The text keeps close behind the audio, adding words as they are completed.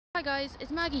Hi guys, it's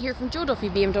Maggie here from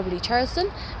 202C BMW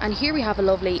Charleston, and here we have a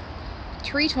lovely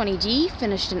 320D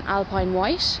finished in Alpine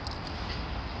White.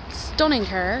 Stunning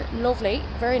car, lovely,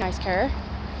 very nice car.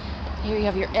 Here you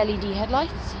have your LED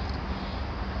headlights.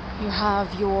 You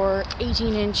have your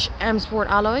 18-inch M Sport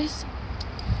alloys.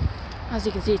 As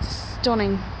you can see, it's a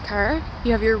stunning car.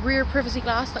 You have your rear privacy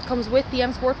glass that comes with the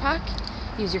M Sport pack.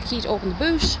 Use your key to open the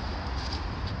boot.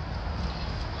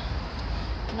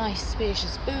 Nice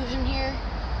spacious boot in here.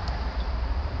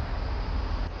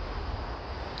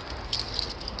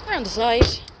 Around the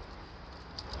side,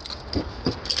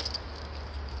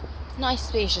 nice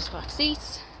spacious back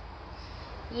seats,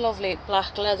 lovely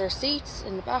black leather seats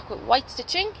in the back with white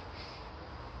stitching.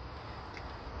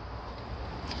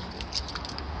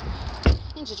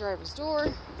 Into driver's door,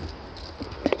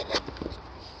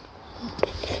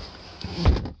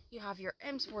 you have your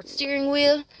M Sport steering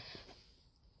wheel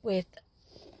with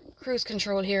cruise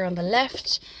control here on the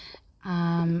left,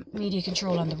 media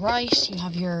control on the right. You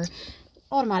have your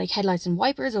automatic headlights and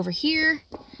wipers over here.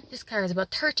 This car is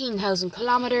about 13,000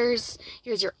 kilometers.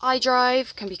 Here's your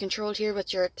iDrive, can be controlled here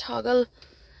with your toggle.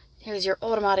 Here's your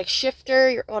automatic shifter,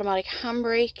 your automatic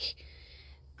handbrake.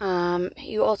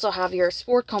 You also have your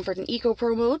Sport, Comfort and Eco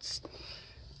Pro modes.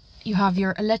 You have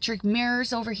your electric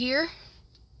mirrors over here.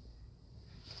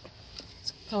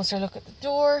 Let's get a closer look at the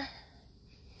door.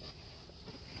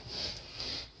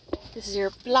 This is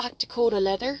your black Dakota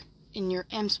leather in your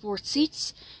M Sport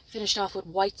seats, finished off with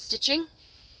white stitching.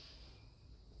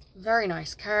 Very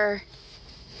nice car.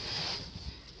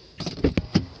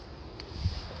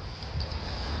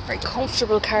 Very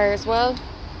comfortable car as well.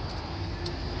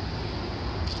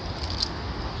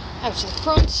 Out to the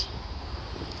front.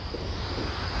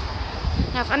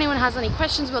 Now if anyone has any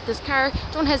questions about this car,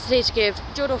 don't hesitate to give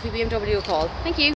 202C BMW a call. Thank you.